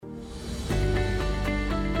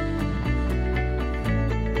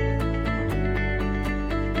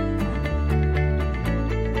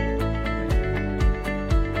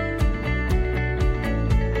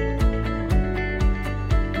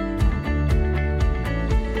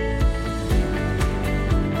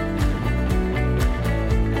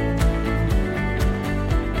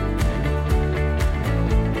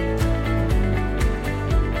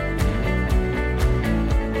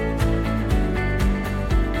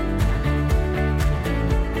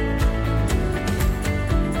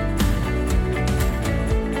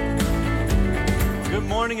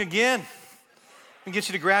morning again. We get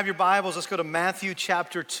you to grab your Bibles. Let's go to Matthew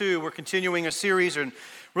chapter 2. We're continuing a series and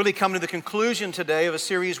really coming to the conclusion today of a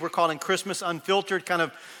series we're calling Christmas Unfiltered, kind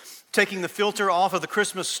of taking the filter off of the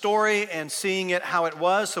Christmas story and seeing it how it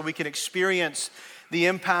was so we can experience the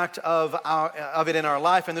impact of it in our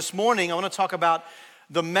life. And this morning, I want to talk about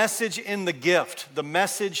the message in the gift, the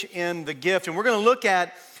message in the gift. And we're going to look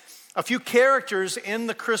at a few characters in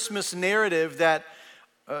the Christmas narrative that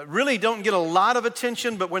really don't get a lot of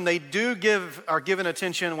attention, but when they do are given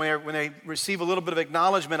attention, when they receive a little bit of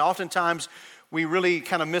acknowledgement, oftentimes we really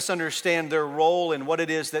kind of misunderstand their role and what it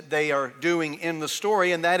is that they are doing in the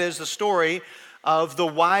story, and that is the story of the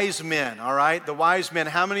wise men, all right? The wise men.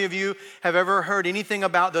 How many of you have ever heard anything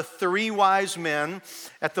about the three wise men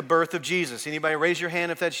at the birth of Jesus? Anybody raise your hand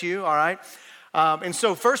if that's you, all right? And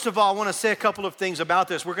so first of all, I want to say a couple of things about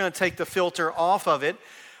this. We're going to take the filter off of it.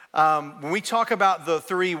 When we talk about the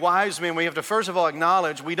three wise men, we have to first of all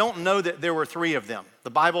acknowledge we don't know that there were three of them. The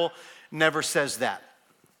Bible never says that.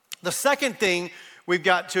 The second thing we've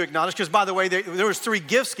got to acknowledge, because by the way, there was three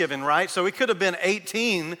gifts given, right? So it could have been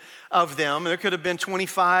 18 of them. There could have been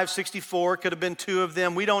 25, 64, could have been two of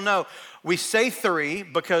them. We don't know. We say three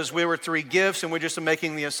because there were three gifts and we're just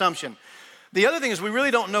making the assumption. The other thing is we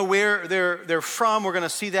really don't know where they're from. We're going to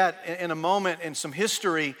see that in a moment in some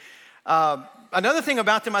history. Another thing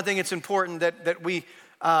about them I think it's important that we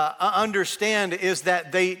understand is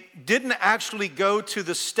that they didn't actually go to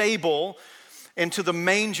the stable and to the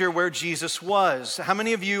manger where Jesus was. How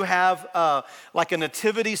many of you have like a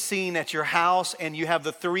nativity scene at your house and you have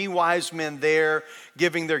the three wise men there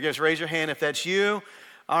giving their gifts? Raise your hand if that's you.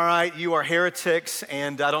 All right, you are heretics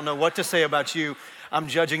and I don't know what to say about you. I'm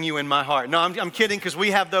judging you in my heart. No, I'm kidding because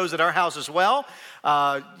we have those at our house as well.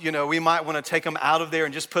 We might want to take them out of there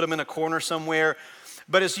and just put them in a corner somewhere.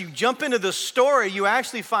 But as you jump into the story, you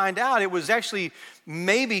actually find out it was actually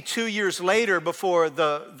maybe 2 years later before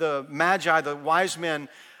the Magi, the wise men,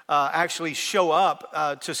 actually show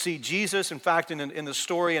up to see Jesus. In fact, in the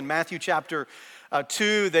story in Matthew chapter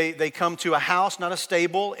 2, they come to a house, not a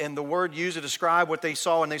stable, and the word used to describe what they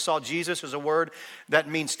saw when they saw Jesus is a word that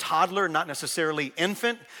means toddler, not necessarily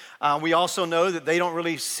infant. We also know that they don't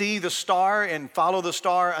really see the star and follow the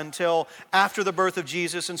star until after the birth of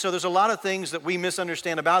Jesus, and so there's a lot of things that we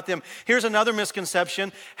misunderstand about them. Here's another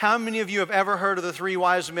misconception. How many of you have ever heard of the three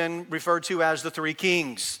wise men referred to as the three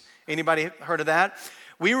kings? Anybody heard of that?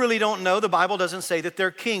 We really don't know. The Bible doesn't say that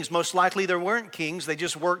they're kings. Most likely there weren't kings. They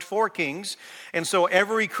just worked for kings. And so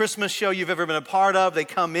every Christmas show you've ever been a part of, they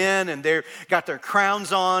come in and they've got their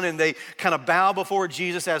crowns on and they kind of bow before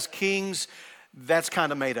Jesus as kings. That's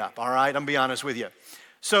kind of made up, all right? I'm be honest with you.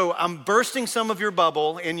 So I'm bursting some of your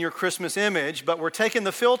bubble in your Christmas image, but we're taking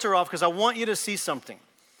the filter off because I want you to see something.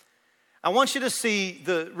 I want you to see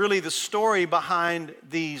the story behind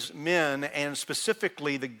these men and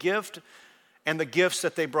specifically the gift and the gifts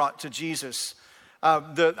that they brought to Jesus.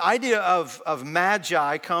 The idea of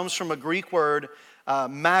magi comes from a Greek word,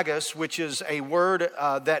 magus, which is a word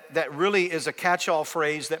that really is a catch-all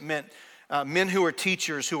phrase that meant men who were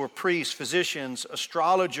teachers, who were priests, physicians,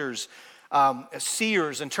 astrologers,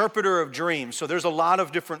 seers, interpreter of dreams. So there's a lot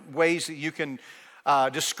of different ways that you can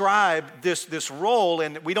describe this role,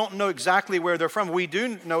 and we don't know exactly where they're from. We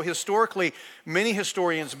do know historically, many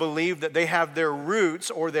historians believe that they have their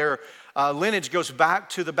roots or their lineage goes back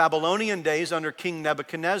to the Babylonian days under King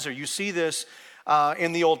Nebuchadnezzar. You see this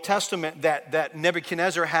in the Old Testament that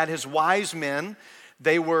Nebuchadnezzar had his wise men.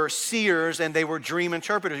 They were seers and they were dream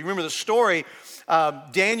interpreters. You remember the story,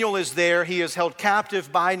 Daniel is there. He is held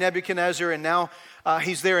captive by Nebuchadnezzar and now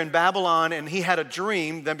he's there in Babylon and he had a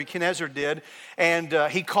dream, Nebuchadnezzar did, and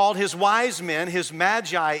he called his wise men, his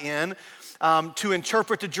magi in to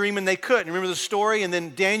interpret the dream, and they couldn't. Remember the story? And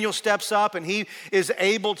then Daniel steps up and he is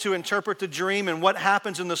able to interpret the dream, and what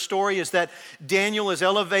happens in the story is that Daniel is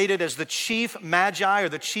elevated as the chief magi or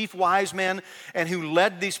the chief wise man and who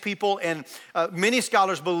led these people, and many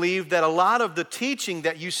scholars believe that a lot of the teaching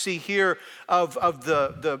that you see here of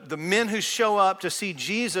the men who show up to see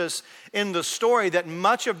Jesus in the story, that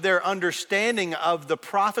much of their understanding of the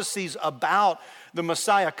prophecies about the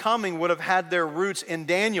Messiah coming would have had their roots in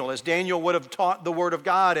Daniel, as Daniel would have taught the Word of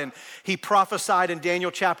God, and he prophesied in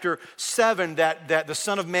Daniel chapter 7 that the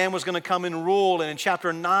Son of Man was going to come and rule, and in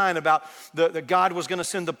chapter 9 about the God was going to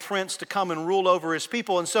send the prince to come and rule over his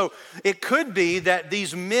people. And so it could be that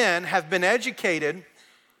these men have been educated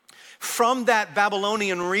from that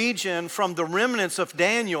Babylonian region, from the remnants of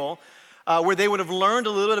Daniel, where they would have learned a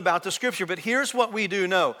little bit about the Scripture. But here's what we do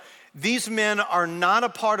know. These men are not a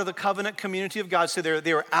part of the covenant community of God, so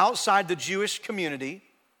they're outside the Jewish community.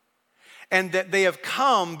 and that they have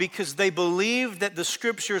come because they believed that the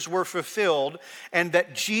scriptures were fulfilled and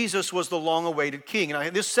that Jesus was the long-awaited king. Now,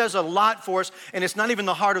 this says a lot for us, and it's not even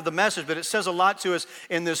the heart of the message, but it says a lot to us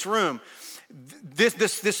in this room.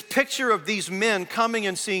 This picture of these men coming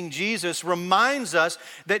and seeing Jesus reminds us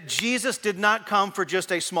that Jesus did not come for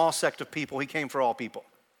just a small sect of people. He came for all people.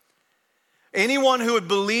 Anyone who would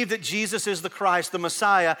believe that Jesus is the Christ, the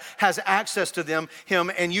Messiah, has access to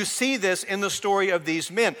him, and you see this in the story of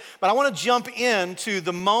these men. But I want to jump into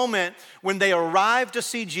the moment when they arrived to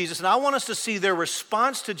see Jesus, and I want us to see their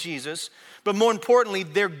response to Jesus, but more importantly,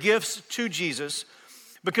 their gifts to Jesus.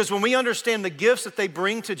 Because when we understand the gifts that they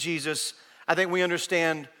bring to Jesus, I think we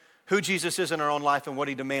understand who Jesus is in our own life and what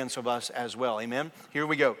he demands of us as well. Amen? Here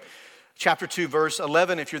we go. Chapter 2, verse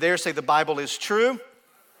 11. If you're there, say the Bible is true.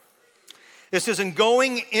 This is in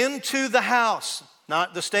going into the house,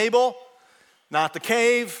 not the stable, not the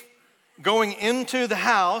cave. Going into the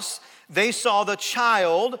house, they saw the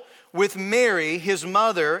child with Mary, his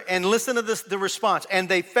mother, and listen to this, the response. And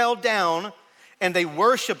they fell down and they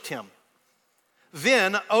worshiped him.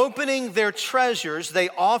 Then, opening their treasures, they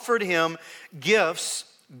offered him gifts,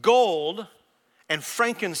 gold and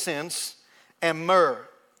frankincense and myrrh.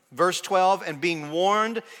 Verse 12, and being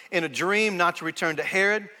warned in a dream not to return to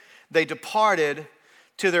Herod, they departed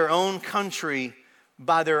to their own country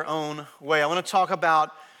by their own way. I want to talk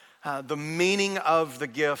about the meaning of the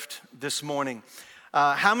gift this morning.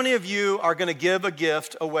 How many of you are going to give a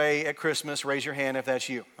gift away at Christmas? Raise your hand if that's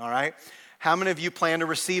you, all right? How many of you plan to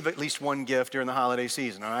receive at least one gift during the holiday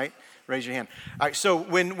season, all right? Raise your hand. All right, so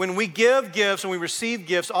when we give gifts and we receive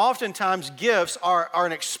gifts, oftentimes gifts are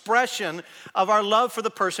an expression of our love for the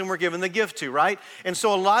person we're giving the gift to, right? And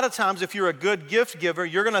so a lot of times if you're a good gift giver,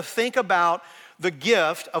 you're going to think about the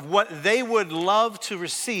gift of what they would love to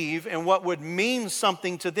receive and what would mean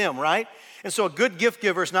something to them, right? And so a good gift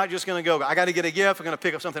giver is not just going to go, I got to get a gift, I'm going to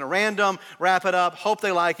pick up something random, wrap it up, hope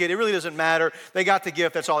they like it. It really doesn't matter. They got the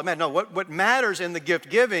gift, that's all that matters. No, what matters in the gift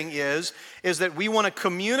giving is that we want to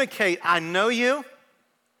communicate, I know you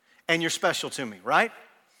and you're special to me, right?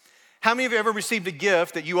 How many of you ever received a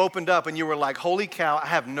gift that you opened up and you were like, holy cow, I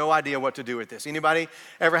have no idea what to do with this? Anybody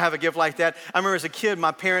ever have a gift like that? I remember as a kid,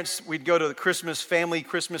 my parents, we'd go to the family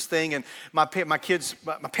Christmas thing, and my parents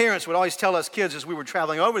would always tell us kids as we were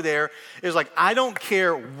traveling over there, is like, I don't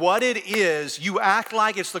care what it is, you act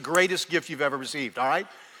like it's the greatest gift you've ever received, all right?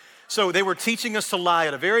 So they were teaching us to lie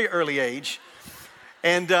at a very early age.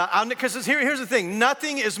 And because here's the thing,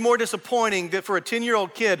 nothing is more disappointing for a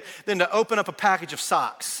 10-year-old kid than to open up a package of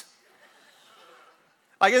socks.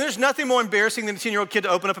 Like, there's nothing more embarrassing than a 10-year-old kid to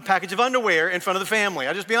open up a package of underwear in front of the family.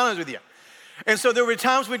 I'll just be honest with you. And so there were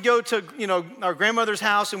times we'd go to, our grandmother's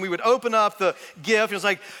house and we would open up the gift. And it was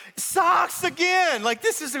like, socks again. Like,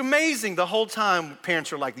 this is amazing. The whole time,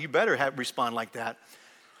 parents are like, you better respond like that.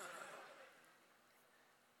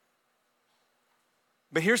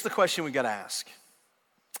 But here's the question we got to ask.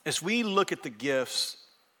 As we look at the gifts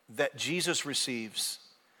that Jesus receives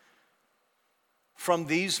from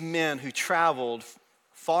these men who traveled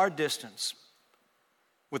far distance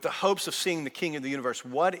with the hopes of seeing the King of the universe,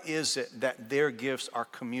 what is it that their gifts are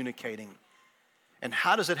communicating? And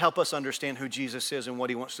how does it help us understand who Jesus is and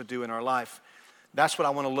what he wants to do in our life? That's what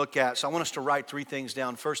I want to look at. So I want us to write three things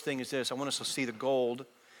down. First thing is this. I want us to see the gold,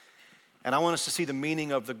 and I want us to see the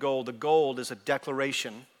meaning of the gold. The gold is a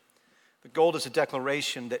declaration. The gold is a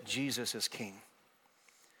declaration that Jesus is king.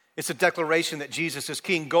 It's a declaration that Jesus is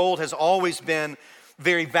king. Gold has always been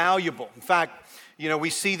very valuable. In fact,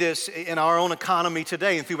 we see this in our own economy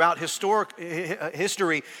today, and throughout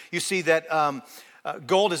history, you see that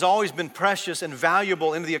gold has always been precious and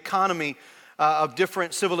valuable in the economy of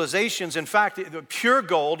different civilizations. In fact, the pure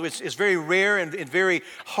gold is very rare and very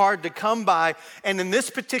hard to come by. And in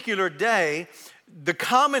this particular day, the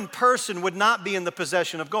common person would not be in the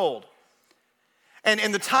possession of gold.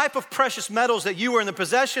 And the type of precious metals that you were in the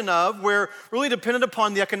possession of were really dependent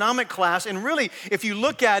upon the economic class. And really, if you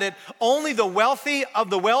look at it, only the wealthy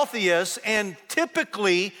of the wealthiest, and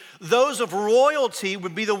typically those of royalty,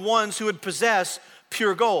 would be the ones who would possess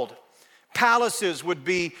pure gold. Palaces would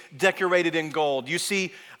be decorated in gold. You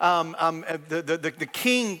see, the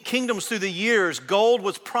kingdoms through the years, gold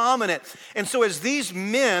was prominent. And so as these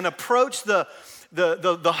men approached the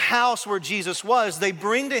house where Jesus was, they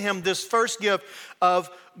bring to him this first gift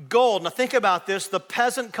of gold. Now think about this, the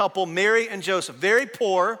peasant couple, Mary and Joseph, very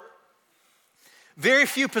poor, very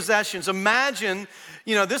few possessions. Imagine,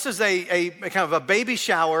 this is a kind of a baby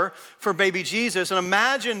shower for baby Jesus, and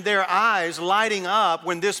imagine their eyes lighting up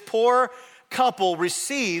when this poor couple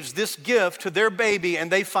receives this gift to their baby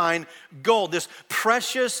and they find gold, this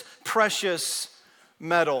precious, precious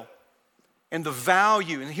metal. and the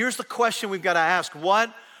value. And here's the question we've got to ask.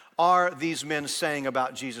 What are these men saying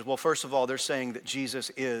about Jesus? Well, first of all, they're saying that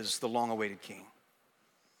Jesus is the long-awaited king.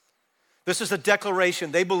 This is a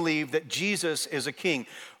declaration. They believe that Jesus is a king.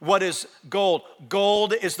 What is gold?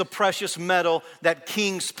 Gold is the precious metal that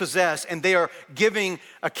kings possess, and they are giving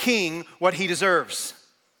a king what he deserves.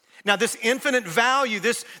 Now, this infinite value,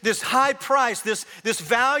 this high price, this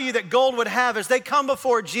value that gold would have, as they come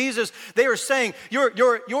before Jesus, they are saying, you're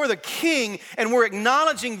the king, and we're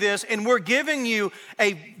acknowledging this, and we're giving you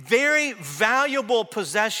a very valuable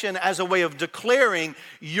possession as a way of declaring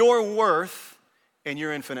your worth and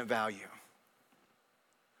your infinite value.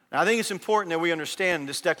 Now, I think it's important that we understand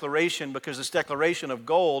this declaration, because this declaration of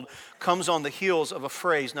gold comes on the heels of a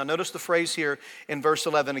phrase. Now, notice the phrase here in verse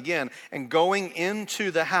 11 again. And going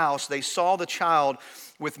into the house, they saw the child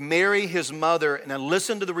with Mary, his mother, and then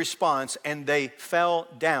listen to the response, and they fell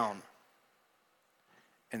down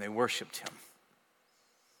and they worshiped him.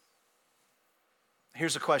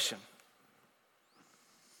 Here's the question.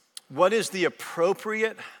 What is the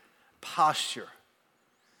appropriate posture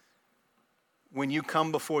when you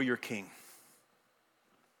come before your king?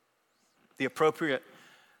 The appropriate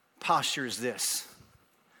posture is this: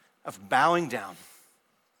 of bowing down,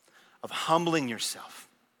 of humbling yourself,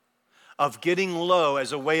 of getting low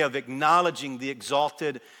as a way of acknowledging the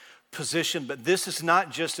exalted position. But this is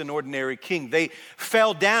not just an ordinary king. They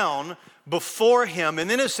fell down before him, and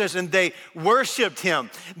then it says, and they worshiped him.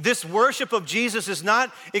 This worship of Jesus is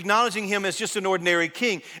not acknowledging him as just an ordinary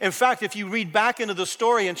king. In fact, if you read back into the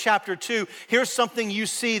story in chapter 2, here's something you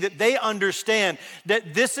see that they understand,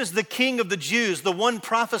 that this is the King of the Jews, the one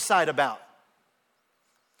prophesied about.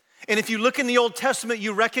 And if you look in the Old Testament,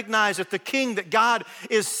 you recognize that the king that God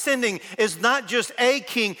is sending is not just a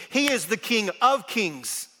king, he is the King of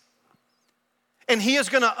kings. And he is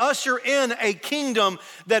going to usher in a kingdom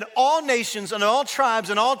that all nations and all tribes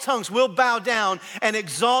and all tongues will bow down and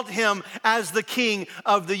exalt him as the king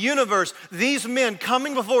of the universe. These men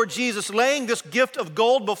coming before Jesus, laying this gift of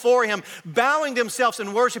gold before him, bowing themselves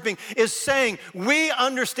and worshiping, is saying, we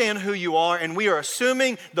understand who you are, and we are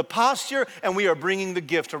assuming the posture, and we are bringing the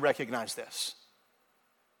gift to recognize this.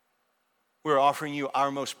 We're offering you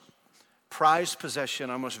our most prized possession,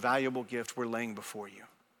 our most valuable gift we're laying before you.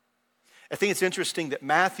 I think it's interesting that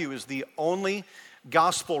Matthew is the only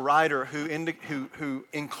gospel writer who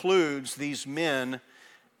includes these men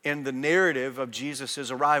in the narrative of Jesus'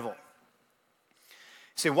 arrival.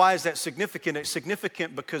 You say, why is that significant? It's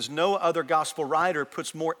significant because no other gospel writer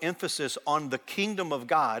puts more emphasis on the kingdom of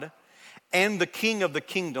God and the king of the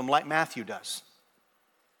kingdom like Matthew does.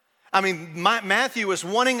 I mean, Matthew is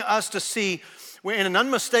wanting us to see in an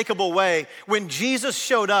unmistakable way, when Jesus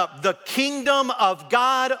showed up, the kingdom of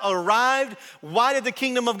God arrived. Why did the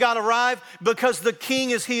kingdom of God arrive? Because the king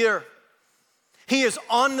is here. He is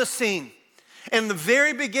on the scene. In the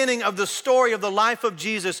very beginning of the story of the life of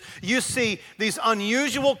Jesus, you see these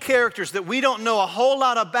unusual characters that we don't know a whole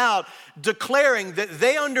lot about, declaring that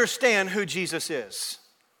they understand who Jesus is.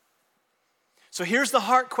 So here's the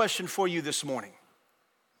heart question for you this morning.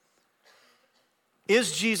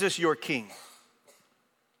 Is Jesus your king?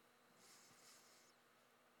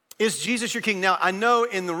 Is Jesus your king? Now, I know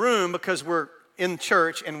in the room, because we're in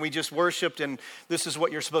church and we just worshiped and this is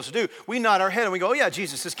what you're supposed to do, we nod our head and we go, oh yeah,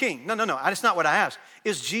 Jesus is king. No, that's not what I asked.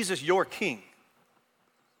 Is Jesus your king?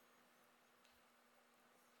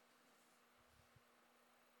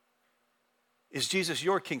 Is Jesus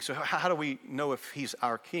your king? So how do we know if he's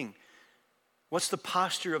our king? What's the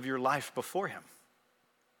posture of your life before him?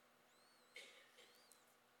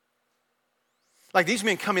 Like these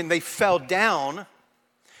men come in, they fell down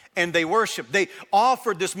and they worshiped. They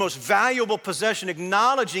offered this most valuable possession,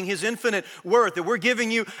 acknowledging his infinite worth, that we're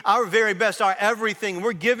giving you our very best, our everything.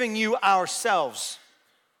 We're giving you ourselves.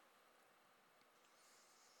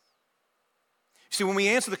 See, when we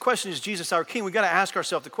answer the question, is Jesus our king, we've got to ask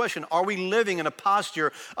ourselves the question, are we living in a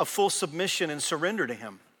posture of full submission and surrender to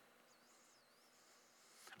him?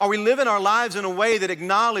 Are we living our lives in a way that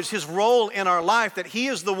acknowledges his role in our life, that he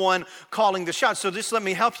is the one calling the shots? So just let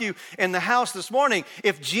me help you in the house this morning.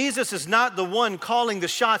 If Jesus is not the one calling the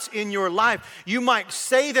shots in your life, you might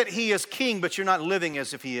say that he is king, but you're not living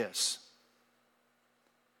as if he is.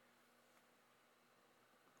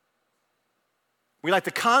 We like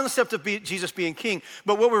the concept of Jesus being king,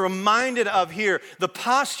 but what we're reminded of here, the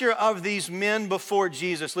posture of these men before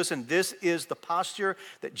Jesus, listen, this is the posture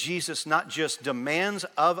that Jesus not just demands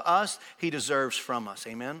of us, he deserves from us.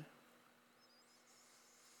 Amen?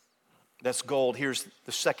 That's gold. Here's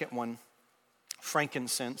the second one,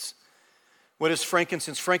 frankincense. What is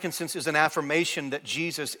frankincense? Frankincense is an affirmation that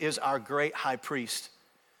Jesus is our great high priest.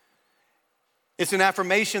 It's an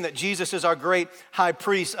affirmation that Jesus is our great high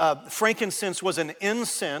priest. Frankincense was an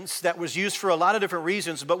incense that was used for a lot of different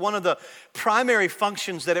reasons, but one of the primary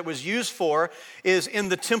functions that it was used for is in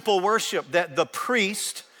the temple worship, that the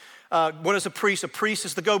priest, what is a priest? A priest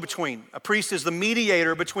is the go-between. A priest is the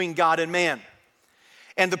mediator between God and man.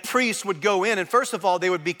 And the priest would go in, and first of all, they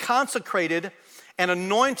would be consecrated and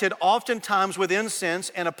anointed oftentimes with incense,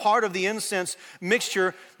 and a part of the incense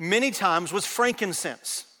mixture many times was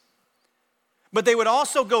frankincense. But they would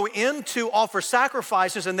also go in to offer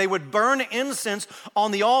sacrifices, and they would burn incense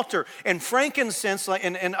on the altar. And frankincense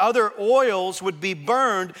and other oils would be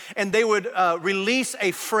burned, and they would release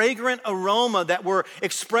a fragrant aroma that were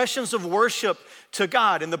expressions of worship to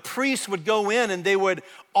God. And the priests would go in and they would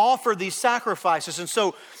offer these sacrifices. And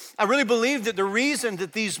so I really believe that the reason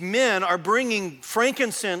that these men are bringing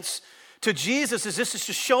frankincense to Jesus is this is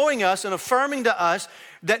just showing us and affirming to us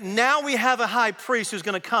that now we have a high priest who's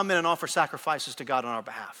going to come in and offer sacrifices to God on our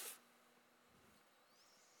behalf.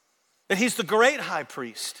 That he's the great high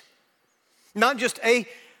priest, not just a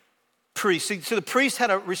priest. So the priest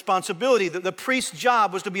had a responsibility. The priest's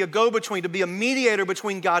job was to be a go-between, to be a mediator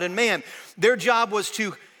between God and man. Their job was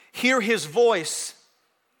to hear his voice.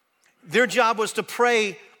 Their job was to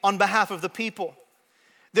pray on behalf of the people.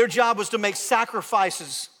 Their job was to make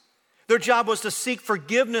sacrifices. Their job was to seek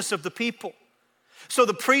forgiveness of the people. So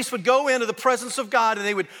the priests would go into the presence of God and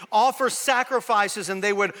they would offer sacrifices and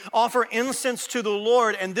they would offer incense to the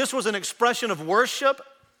Lord. And this was an expression of worship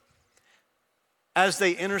as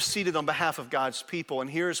they interceded on behalf of God's people. And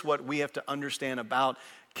here's what we have to understand about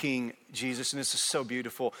King Jesus. And this is so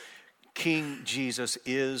beautiful. King Jesus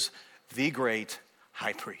is the great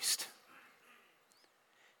high priest.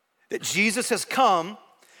 That Jesus has come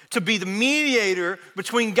to be the mediator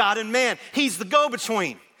between God and man. He's the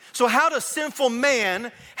go-between. So how does sinful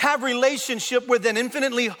man have relationship with an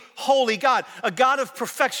infinitely holy God, a God of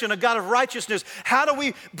perfection, a God of righteousness? How do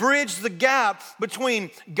we bridge the gap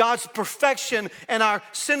between God's perfection and our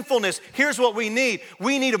sinfulness? Here's what we need.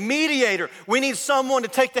 We need a mediator. We need someone to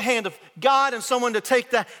take the hand of God and someone to take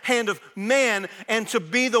the hand of man and to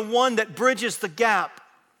be the one that bridges the gap.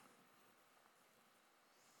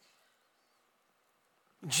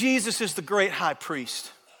 Jesus is the great high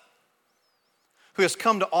priest who has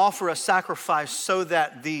come to offer a sacrifice so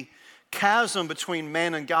that the chasm between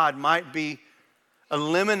man and God might be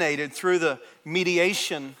eliminated through the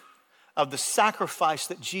mediation of the sacrifice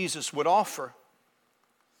that Jesus would offer.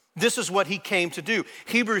 This is what he came to do.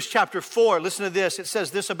 Hebrews chapter 4, listen to this. It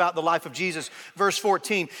says this about the life of Jesus. Verse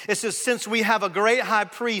 14, it says, since we have a great high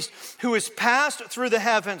priest who is passed through the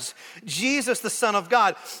heavens, Jesus, the Son of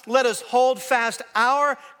God, let us hold fast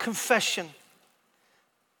our confession.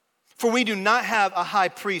 For we do not have a high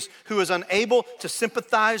priest who is unable to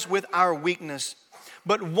sympathize with our weakness,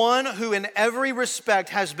 but one who in every respect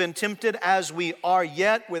has been tempted as we are,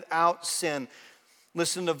 yet without sin.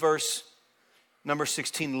 Listen to verse number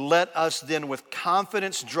 16. Let us then with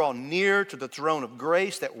confidence draw near to the throne of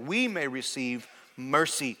grace that we may receive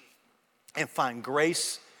mercy and find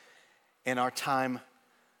grace in our time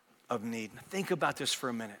of need. Think about this for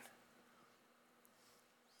a minute.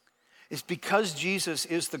 It's because Jesus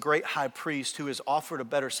is the great high priest who has offered a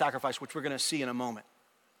better sacrifice, which we're going to see in a moment.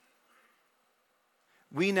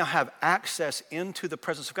 We now have access into the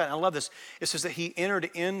presence of God. And I love this. It says that he entered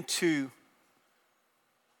into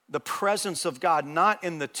the presence of God, not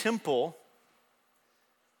in the temple,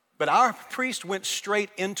 but our priest went straight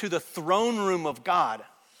into the throne room of God.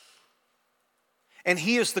 And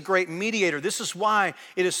he is the great mediator. This is why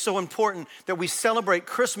it is so important that we celebrate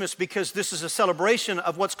Christmas, because this is a celebration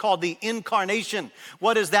of what's called the incarnation.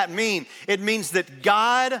 What does that mean? It means that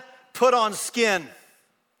God put on skin.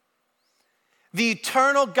 The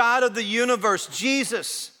eternal God of the universe,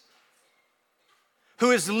 Jesus,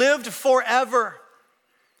 who has lived forever.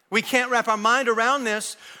 We can't wrap our mind around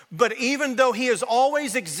this, but even though he has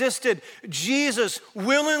always existed, Jesus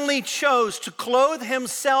willingly chose to clothe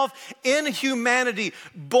himself in humanity,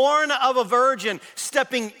 born of a virgin,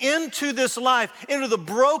 stepping into this life, into the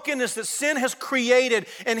brokenness that sin has created,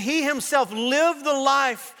 and he himself lived the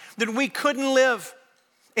life that we couldn't live.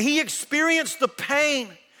 He experienced the pain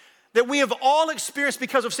that we have all experienced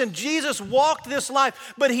because of sin. Jesus walked this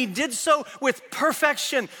life, but he did so with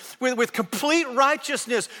perfection, with complete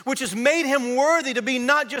righteousness, which has made him worthy to be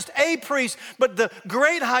not just a priest, but the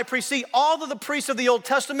great high priest. See, all of the priests of the Old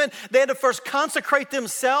Testament, they had to first consecrate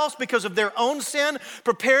themselves because of their own sin,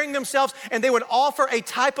 preparing themselves, and they would offer a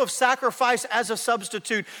type of sacrifice as a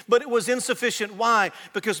substitute, but it was insufficient. Why?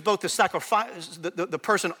 Because both the sacrifice, the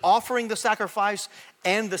person offering the sacrifice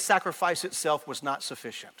and the sacrifice itself was not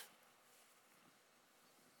sufficient.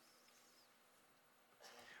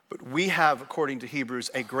 But we have, according to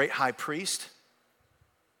Hebrews, a great high priest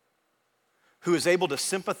who is able to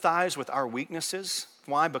sympathize with our weaknesses.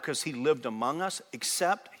 Why? Because he lived among us,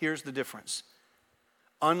 except, here's the difference.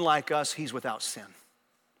 Unlike us, he's without sin.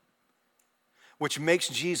 Which makes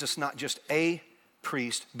Jesus not just a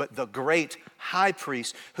priest, but the great high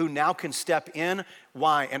priest who now can step in.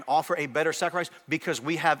 Why? And offer a better sacrifice? Because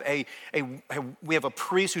we have a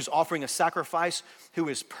priest who's offering a sacrifice who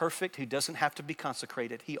is perfect, who doesn't have to be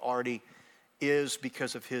consecrated. He already is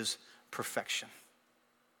because of his perfection.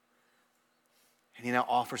 And he now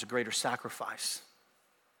offers a greater sacrifice.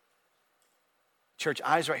 Church,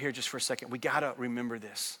 eyes right here just for a second. We got to remember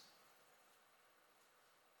this.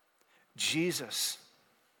 Jesus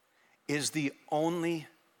is the only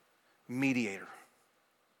mediator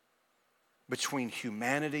between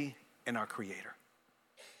humanity and our Creator.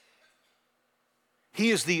 He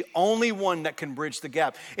is the only one that can bridge the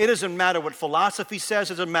gap. It doesn't matter what philosophy says.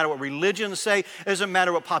 It doesn't matter what religions say. It doesn't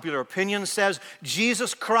matter what popular opinion says.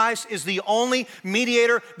 Jesus Christ is the only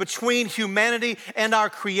mediator between humanity and our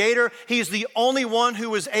Creator. He's the only one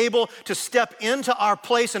who is able to step into our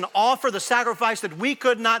place and offer the sacrifice that we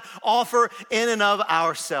could not offer in and of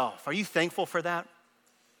ourselves. Are you thankful for that?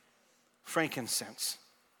 Frankincense.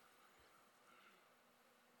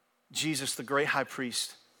 Jesus, the great high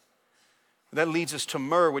priest. That leads us to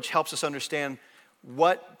myrrh, which helps us understand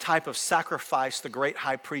what type of sacrifice the great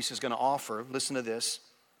high priest is going to offer. Listen to this.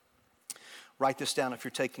 Write this down if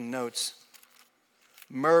you're taking notes.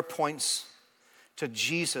 Myrrh points to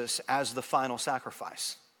Jesus as the final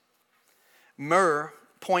sacrifice. Myrrh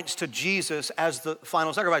points to Jesus as the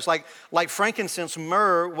final sacrifice. Like frankincense,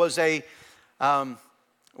 myrrh was an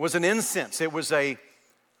incense. It was a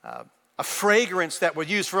fragrance that was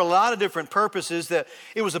used for a lot of different purposes. That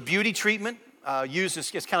it was a beauty treatment, used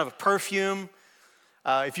as kind of a perfume.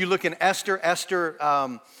 If you look in Esther,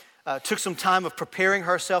 took some time of preparing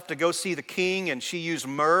herself to go see the king, and she used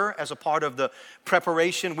myrrh as a part of the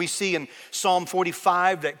preparation. We see in Psalm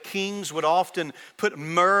 45 that kings would often put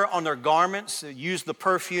myrrh on their garments, use the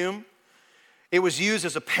perfume. It was used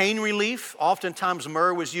as a pain relief. Oftentimes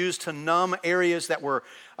myrrh was used to numb areas that were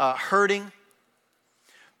hurting.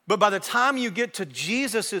 But by the time you get to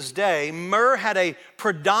Jesus' day, myrrh had a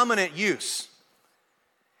predominant use.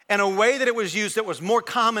 And a way that it was used that was more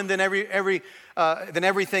common than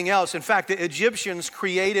everything else. In fact, the Egyptians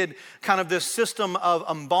created kind of this system of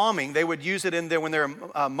embalming. They would use it in there when they're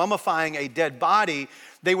mummifying a dead body.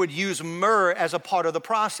 They would use myrrh as a part of the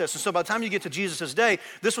process. And so by the time you get to Jesus' day,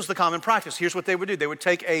 this was the common practice. Here's what they would do. They would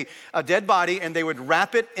take a dead body and they would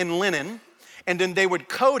wrap it in linen, and then they would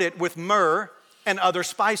coat it with myrrh and other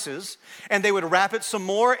spices, and they would wrap it some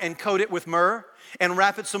more and coat it with myrrh, and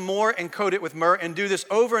wrap it some more and coat it with myrrh, and do this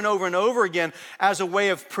over and over and over again as a way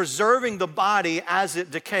of preserving the body as it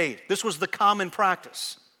decayed. This was the common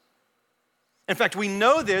practice. In fact, we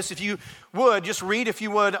know this, if you would, just read, if you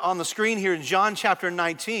would, on the screen here in John chapter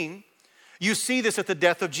 19. You see this at the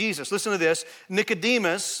death of Jesus. Listen to this.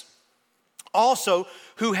 Nicodemus, also,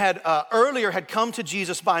 who had earlier had come to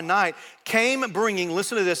Jesus by night, came bringing,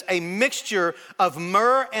 listen to this, a mixture of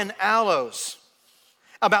myrrh and aloes,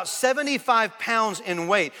 about 75 pounds in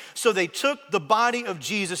weight. So they took the body of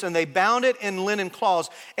Jesus and they bound it in linen cloths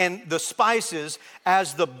and the spices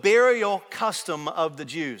as the burial custom of the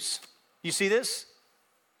Jews. You see this?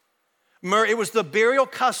 Myrrh, it was the burial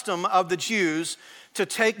custom of the Jews to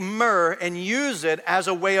take myrrh and use it as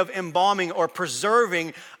a way of embalming or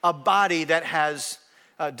preserving a body that has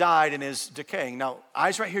died and is decaying. Now,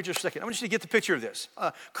 eyes right here just a second. I want you to get the picture of this.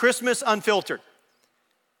 Christmas unfiltered.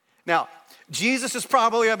 Now, Jesus is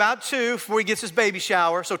probably about 2 before he gets his baby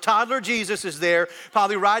shower. So toddler Jesus is there,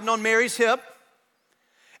 probably riding on Mary's hip.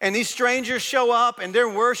 And these strangers show up and they're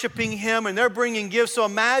worshiping him and they're bringing gifts. So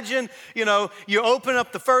imagine, you open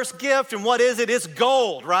up the first gift and what is it? It's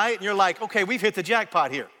gold, right? And you're like, okay, we've hit the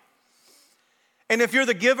jackpot here. And if you're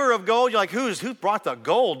the giver of gold, you're like, who brought the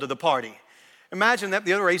gold to the party? Imagine that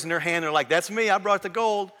the other raising their hand, they're like, that's me, I brought the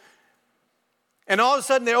gold. And all of a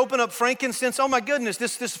sudden they open up frankincense. Oh my goodness,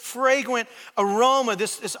 this fragrant aroma,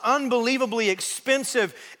 this unbelievably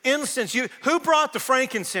expensive incense. Who brought the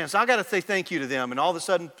frankincense? I got to say thank you to them. And all of a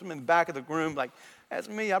sudden, I'm in the back of the room like, that's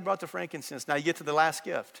me, I brought the frankincense. Now you get to the last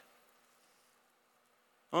gift.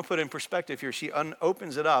 I'm going to put it in perspective here. She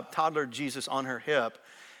opens it up, toddler Jesus on her hip,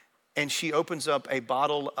 and she opens up a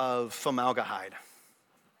bottle of formaldehyde.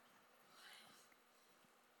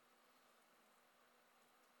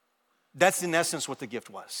 That's in essence what the gift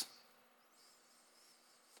was.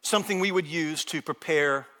 Something we would use to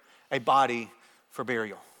prepare a body for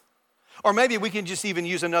burial. Or maybe we can just even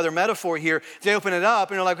use another metaphor here. They open it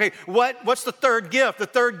up and they're like, hey, what's the third gift? The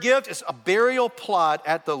third gift is a burial plot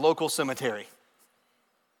at the local cemetery.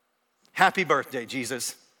 Happy birthday,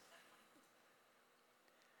 Jesus.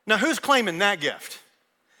 Now, who's claiming that gift?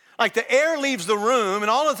 Like the heir leaves the room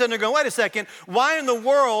and all of a sudden they're going, wait a second, why in the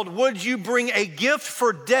world would you bring a gift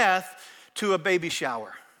for death to a baby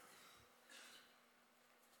shower?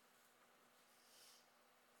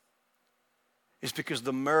 It's because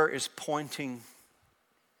the myrrh is pointing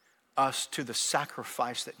us to the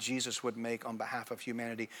sacrifice that Jesus would make on behalf of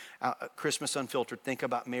humanity. Christmas Unfiltered, think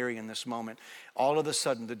about Mary in this moment. All of a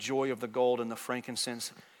sudden, the joy of the gold and the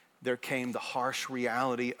frankincense, there came the harsh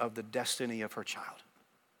reality of the destiny of her child.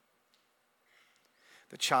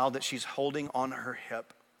 The child that she's holding on her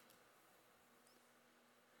hip,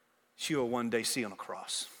 she will one day see on a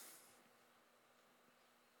cross.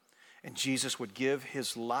 And Jesus would give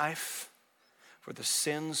his life for the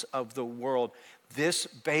sins of the world. This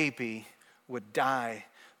baby would die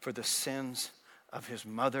for the sins of his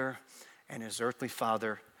mother and his earthly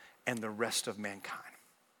father and the rest of mankind.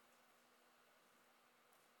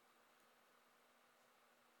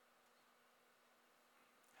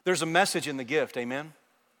 There's a message in the gift, amen?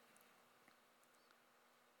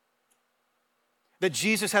 That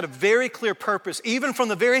Jesus had a very clear purpose. Even from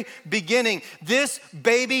the very beginning, this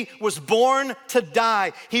baby was born to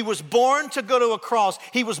die. He was born to go to a cross.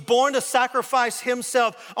 He was born to sacrifice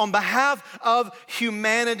himself on behalf of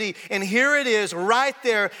humanity. And here it is, right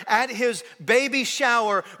there at his baby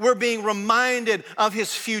shower, we're being reminded of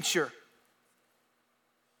his future.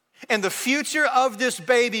 And the future of this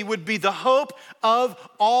baby would be the hope of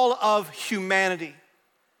all of humanity.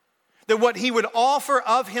 That what he would offer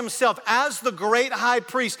of himself as the great high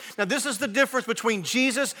priest. Now this is the difference between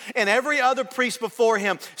Jesus and every other priest before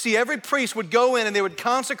him. See, every priest would go in and they would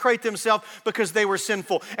consecrate themselves because they were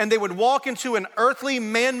sinful. And they would walk into an earthly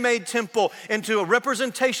man-made temple, into a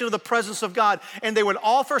representation of the presence of God. And they would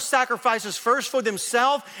offer sacrifices first for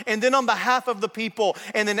themselves and then on behalf of the people.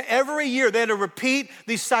 And then every year they had to repeat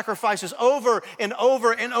these sacrifices over and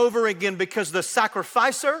over and over again because the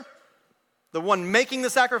sacrificer, the one making the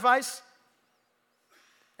sacrifice,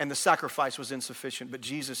 and the sacrifice was insufficient. But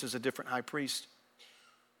Jesus is a different high priest.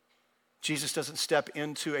 Jesus doesn't step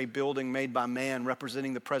into a building made by man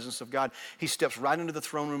representing the presence of God. He steps right into the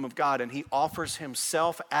throne room of God and he offers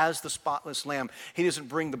himself as the spotless lamb. He doesn't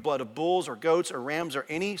bring the blood of bulls or goats or rams or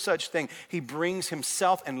any such thing. He brings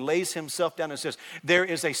himself and lays himself down and says, there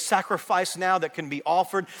is a sacrifice now that can be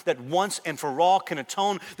offered that once and for all can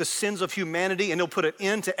atone the sins of humanity, and he'll put an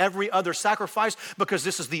end to every other sacrifice because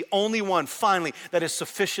this is the only one finally that is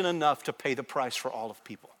sufficient enough to pay the price for all of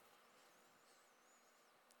people.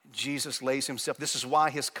 Jesus lays himself. This is why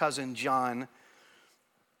his cousin John,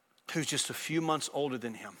 who's just a few months older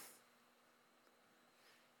than him,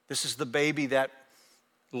 this is the baby that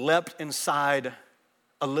leapt inside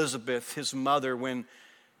Elizabeth, his mother, when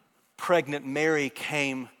pregnant Mary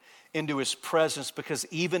came into his presence, because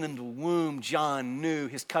even in the womb, John knew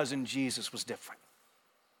his cousin Jesus was different.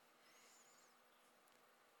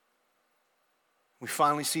 We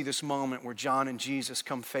finally see this moment where John and Jesus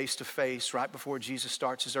come face to face right before Jesus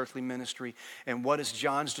starts his earthly ministry. And what is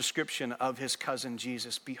John's description of his cousin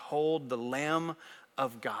Jesus? Behold, the Lamb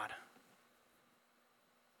of God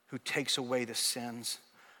who takes away the sins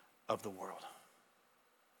of the world.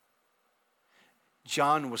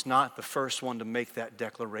 John was not the first one to make that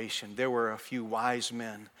declaration. There were a few wise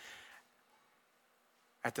men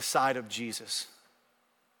at the side of Jesus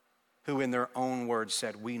who in their own words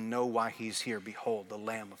said, we know why he's here. Behold, the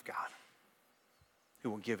Lamb of God who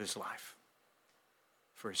will give his life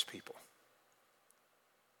for his people.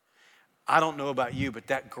 I don't know about you, but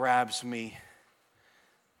that grabs me.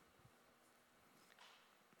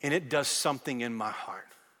 And it does something in my heart.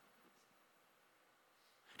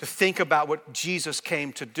 To think about what Jesus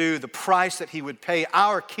came to do, the price that he would pay,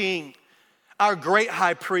 our King, our great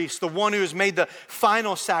high priest, the one who has made the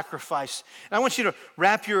final sacrifice. And I want you to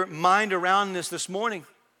wrap your mind around this morning.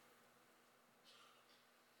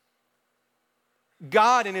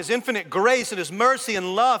 God in his infinite grace and his mercy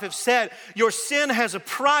and love have said, your sin has a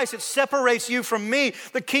price. It separates you from me.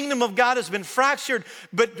 The kingdom of God has been fractured,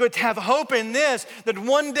 but have hope in this, that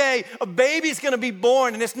one day a baby's going to be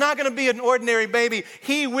born, and it's not going to be an ordinary baby.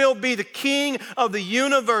 He will be the king of the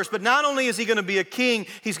universe. But not only is he going to be a king,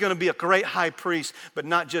 he's going to be a great high priest, but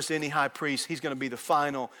not just any high priest. He's going to be the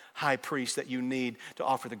final high priest that you need to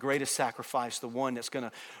offer the greatest sacrifice, the one that's going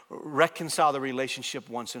to reconcile the relationship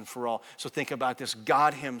once and for all. So think about this.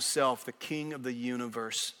 God himself, the King of the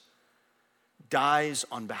universe, dies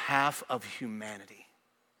on behalf of humanity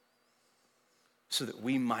so that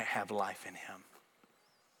we might have life in him.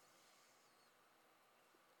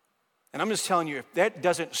 And I'm just telling you, if that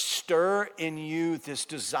doesn't stir in you this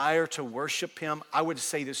desire to worship him, I would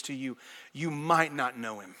say this to you, you might not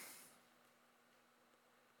know him.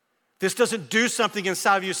 This doesn't do something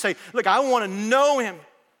inside of you, say, look, I want to know him,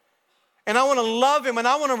 and I want to love him, and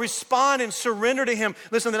I want to respond and surrender to him.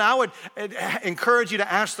 Listen, then I would encourage you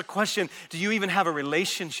to ask the question, do you even have a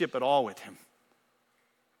relationship at all with him?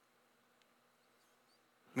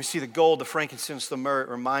 We see the gold, the frankincense, the myrrh. It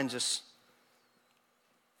reminds us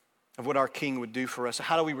of what our King would do for us.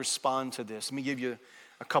 How do we respond to this? Let me give you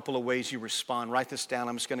a couple of ways you respond. Write this down.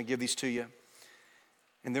 I'm just going to give these to you.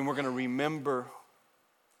 And then we're going to remember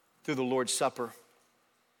through the Lord's Supper.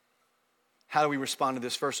 How do we respond to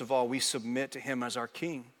this? First of all, we submit to him as our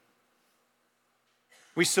King.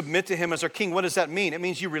 We submit to him as our King. What does that mean? It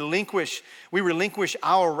means we relinquish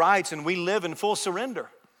our rights and we live in full surrender.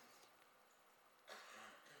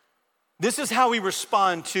 This is how we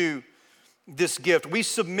respond to this gift. We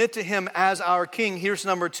submit to him as our King. Here's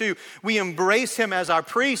number two. We embrace him as our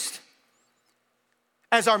priest,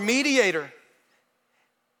 as our mediator.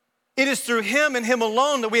 It is through him and him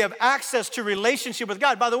alone that we have access to relationship with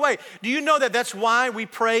God. By the way, do you know that that's why we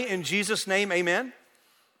pray in Jesus' name, amen?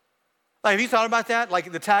 Like, have you thought about that?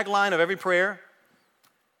 Like the tagline of every prayer?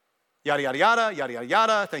 Yada, yada, yada, yada, yada,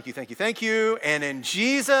 yada. Thank you, thank you, thank you. And in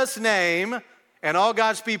Jesus' name, and all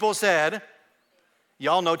God's people said,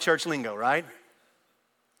 y'all know church lingo, right?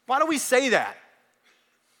 Why do we say that?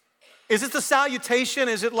 Is it the salutation?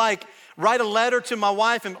 Is it like write a letter to my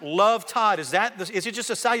wife and love Todd? Is it just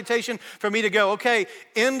a salutation for me to go, okay,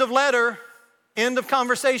 end of letter, end of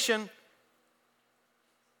conversation?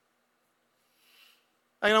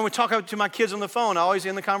 When we talk to my kids on the phone, I always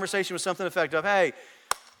end the conversation with something effective. Hey,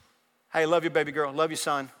 love you, baby girl. Love you,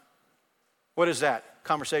 son. What is that?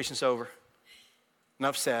 Conversation's over.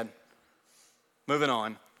 Enough said. Moving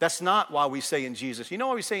on. That's not why we say in Jesus. You know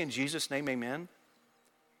why we say in Jesus' name, amen?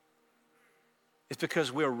 It's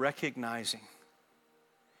because we're recognizing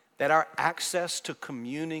that our access to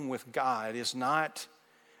communing with God is not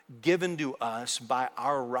given to us by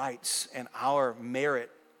our rights and our merit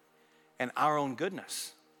and our own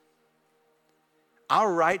goodness.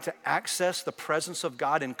 Our right to access the presence of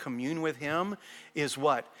God and commune with him is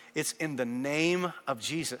what? It's in the name of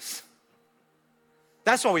Jesus.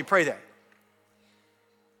 That's why we pray that.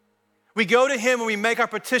 We go to him and we make our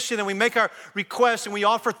petition and we make our request and we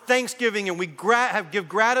offer thanksgiving and we give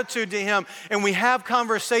gratitude to him and we have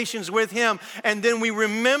conversations with him, and then we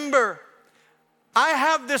remember, I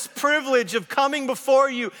have this privilege of coming before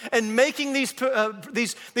you and making these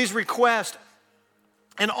requests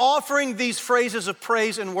and offering these phrases of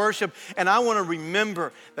praise and worship, and I want to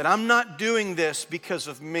remember that I'm not doing this because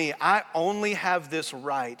of me. I only have this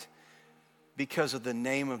right because of the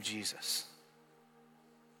name of Jesus.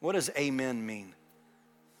 What does amen mean?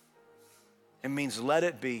 It means let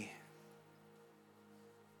it be.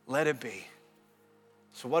 Let it be.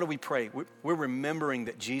 So what do we pray? We're remembering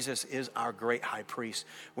that Jesus is our great high priest.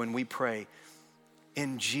 When we pray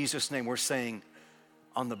in Jesus' name, we're saying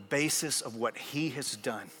on the basis of what he has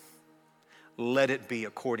done, let it be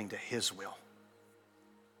according to his will.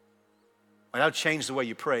 That'll change the way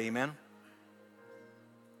you pray, amen?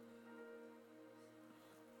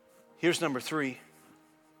 Here's number three.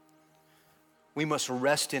 We must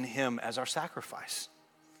rest in him as our sacrifice.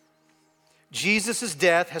 Jesus'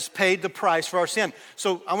 death has paid the price for our sin.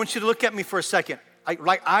 So I want you to look at me for a second.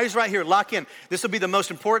 Eyes right here, lock in. This will be the most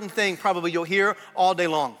important thing probably you'll hear all day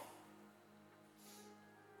long.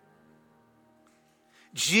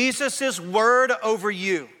 Jesus' word over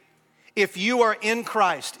you, if you are in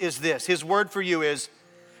Christ, is this. His word for you is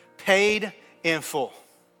paid in full.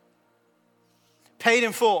 Paid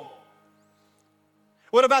in full.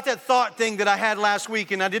 What about that thought thing that I had last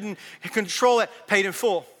week and I didn't control it? Paid in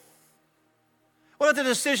full. What about the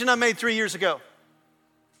decision I made 3 years ago?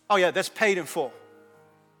 Oh yeah, that's paid in full.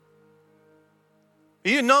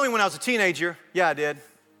 You didn't know me when I was a teenager. Yeah, I did.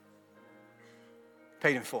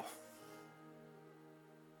 Paid in full.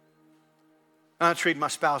 I'm not treating my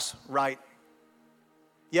spouse right.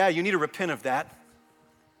 Yeah, you need to repent of that.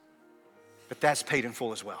 But that's paid in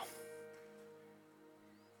full as well.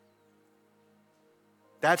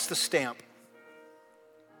 That's the stamp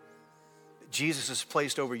that Jesus has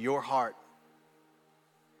placed over your heart.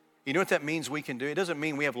 You know what that means we can do? It doesn't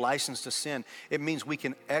mean we have license to sin. It means we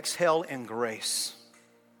can exhale in grace.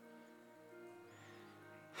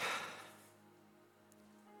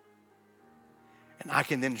 And I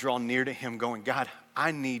can then draw near to him going, God,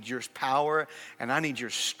 I need your power and I need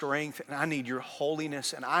your strength and I need your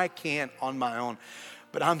holiness, and I can't on my own.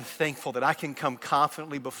 But I'm thankful that I can come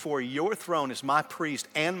confidently before your throne as my priest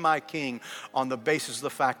and my king on the basis of the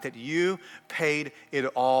fact that you paid it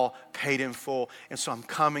all, paid in full. And so I'm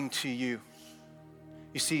coming to you.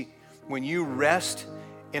 You see, when you rest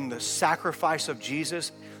in the sacrifice of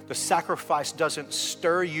Jesus, the sacrifice doesn't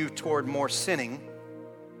stir you toward more sinning.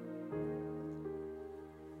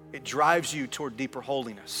 It drives you toward deeper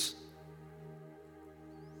holiness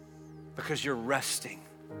because you're resting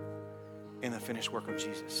in the finished work of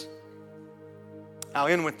Jesus. I'll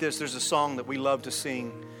end with this. There's a song that we love to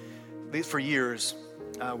sing for years.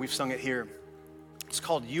 We've sung it here. It's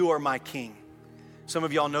called You Are My King. Some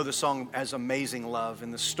of y'all know the song as Amazing Love,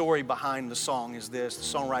 and the story behind the song is this.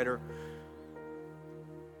 The songwriter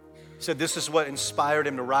said this is what inspired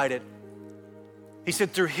him to write it. He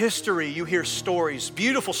said, through history, you hear stories,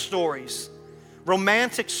 beautiful stories,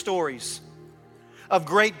 romantic stories of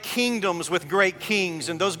great kingdoms with great kings,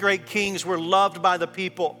 and those great kings were loved by the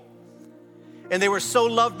people. And they were so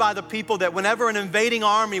loved by the people that whenever an invading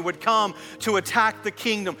army would come to attack the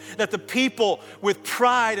kingdom, that the people with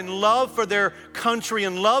pride and love for their country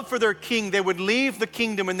and love for their king, they would leave the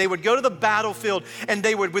kingdom and they would go to the battlefield, and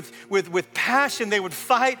they would, with passion, they would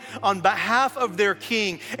fight on behalf of their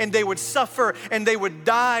king, and they would suffer and they would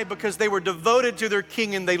die because they were devoted to their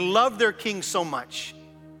king and they loved their king so much.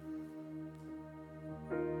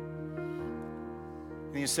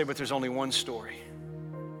 And you say, but there's only one story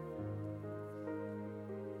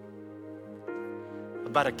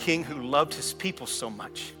about a king who loved his people so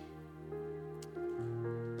much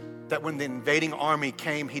that when the invading army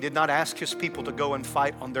came, he did not ask his people to go and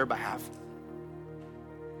fight on their behalf.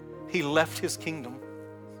 He left his kingdom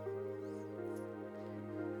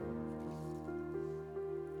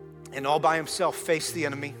and all by himself faced the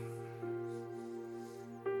enemy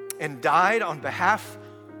and died on behalf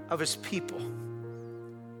of his people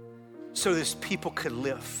so this people could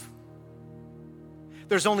live.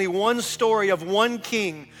 There's only one story of one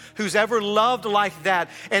king who's ever loved like that,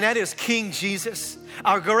 and that is King Jesus.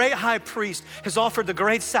 Our great high priest has offered the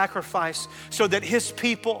great sacrifice so that his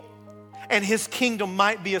people and his kingdom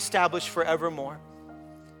might be established forevermore.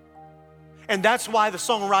 And that's why the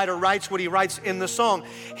songwriter writes what he writes in the song.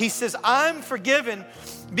 He says, I'm forgiven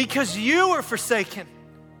because you were forsaken.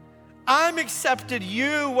 I'm accepted,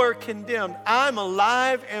 you were condemned. I'm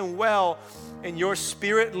alive and well, and your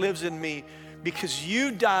spirit lives in me because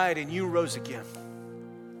you died and you rose again.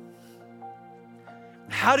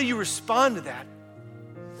 How do you respond to that?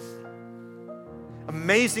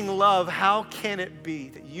 Amazing love, how can it be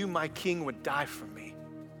that you, my king, would die for me?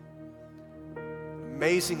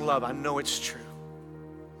 Amazing love, I know it's true.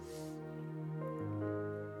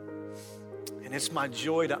 And it's my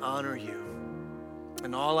joy to honor you.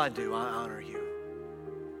 And all I do, I honor you.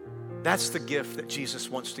 That's the gift that Jesus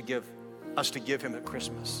wants to give us to give him at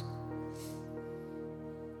Christmas.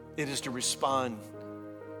 It is to respond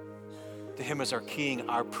to him as our king,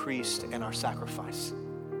 our priest, and our sacrifice.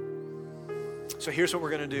 So here's what we're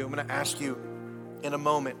going to do. I'm going to ask you in a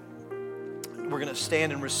moment. We're going to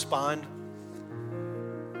stand and respond.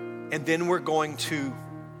 And then we're going to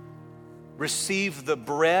receive the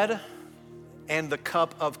bread and the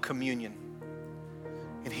cup of communion.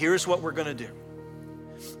 And here's what we're going to do.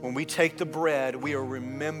 When we take the bread, we are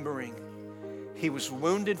remembering he was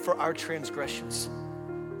wounded for our transgressions.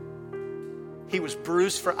 He was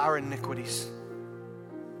bruised for our iniquities.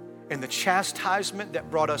 And the chastisement that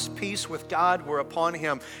brought us peace with God were upon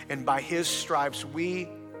him. And by his stripes, we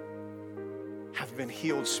have been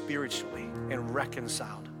healed spiritually and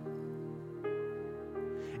reconciled.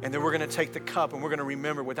 And then we're going to take the cup and we're going to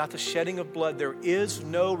remember, without the shedding of blood, there is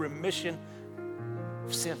no remission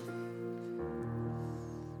of sin.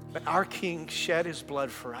 But our King shed his blood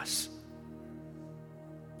for us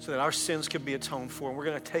so that our sins could be atoned for. And we're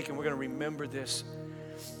going to take and we're going to remember this.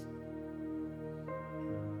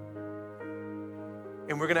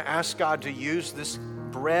 And we're going to ask God to use this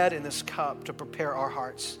bread and this cup to prepare our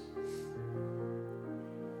hearts.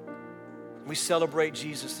 We celebrate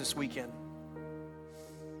Jesus this weekend.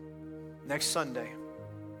 Next Sunday,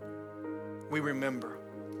 we remember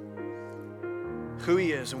who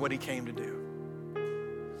he is and what he came to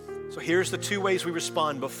do. So here's the two ways we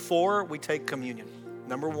respond before we take communion.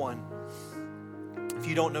 Number one, if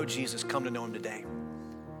you don't know Jesus, come to know him today.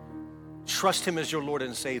 Trust him as your Lord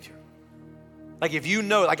and Savior. Like if you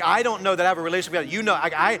know, like I don't know that I have a relationship with God. You know,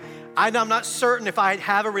 I'm not certain if I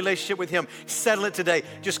have a relationship with him. Settle it today.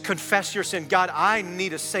 Just confess your sin. God, I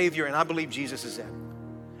need a Savior, and I believe Jesus is it.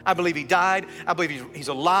 I believe he died. I believe he's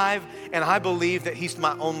alive, and I believe that he's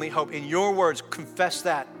my only hope. In your words, confess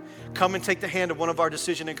that. Come and take the hand of one of our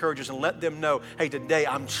decision encouragers and let them know, hey, today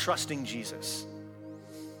I'm trusting Jesus.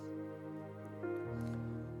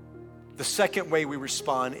 The second way we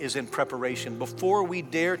respond is in preparation. Before we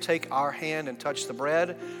dare take our hand and touch the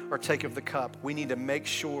bread or take of the cup, we need to make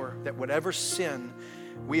sure that whatever sin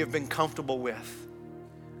we have been comfortable with,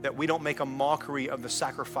 that we don't make a mockery of the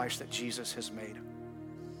sacrifice that Jesus has made.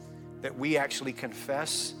 That we actually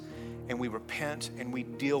confess and we repent and we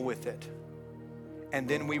deal with it. And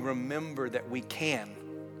then we remember that we can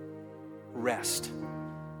rest.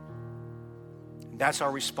 That's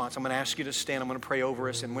our response. I'm going to ask you to stand. I'm going to pray over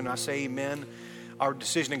us. And when I say amen, our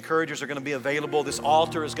decision encouragers are going to be available. This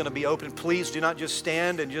altar is going to be open. Please do not just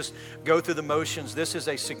stand and just go through the motions. This is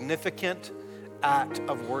a significant act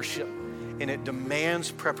of worship, and it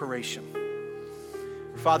demands preparation.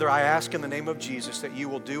 Father, I ask in the name of Jesus that you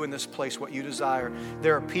will do in this place what you desire.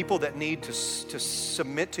 There are people that need to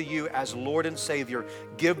submit to you as Lord and Savior.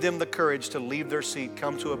 Give them the courage to leave their seat,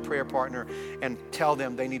 come to a prayer partner, and tell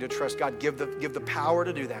them they need to trust God. Give the power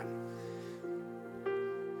to do that.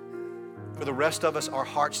 For the rest of us, our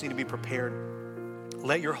hearts need to be prepared.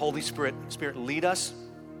 Let your Holy Spirit lead us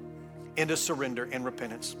into surrender and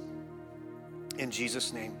repentance. In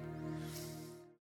Jesus' name.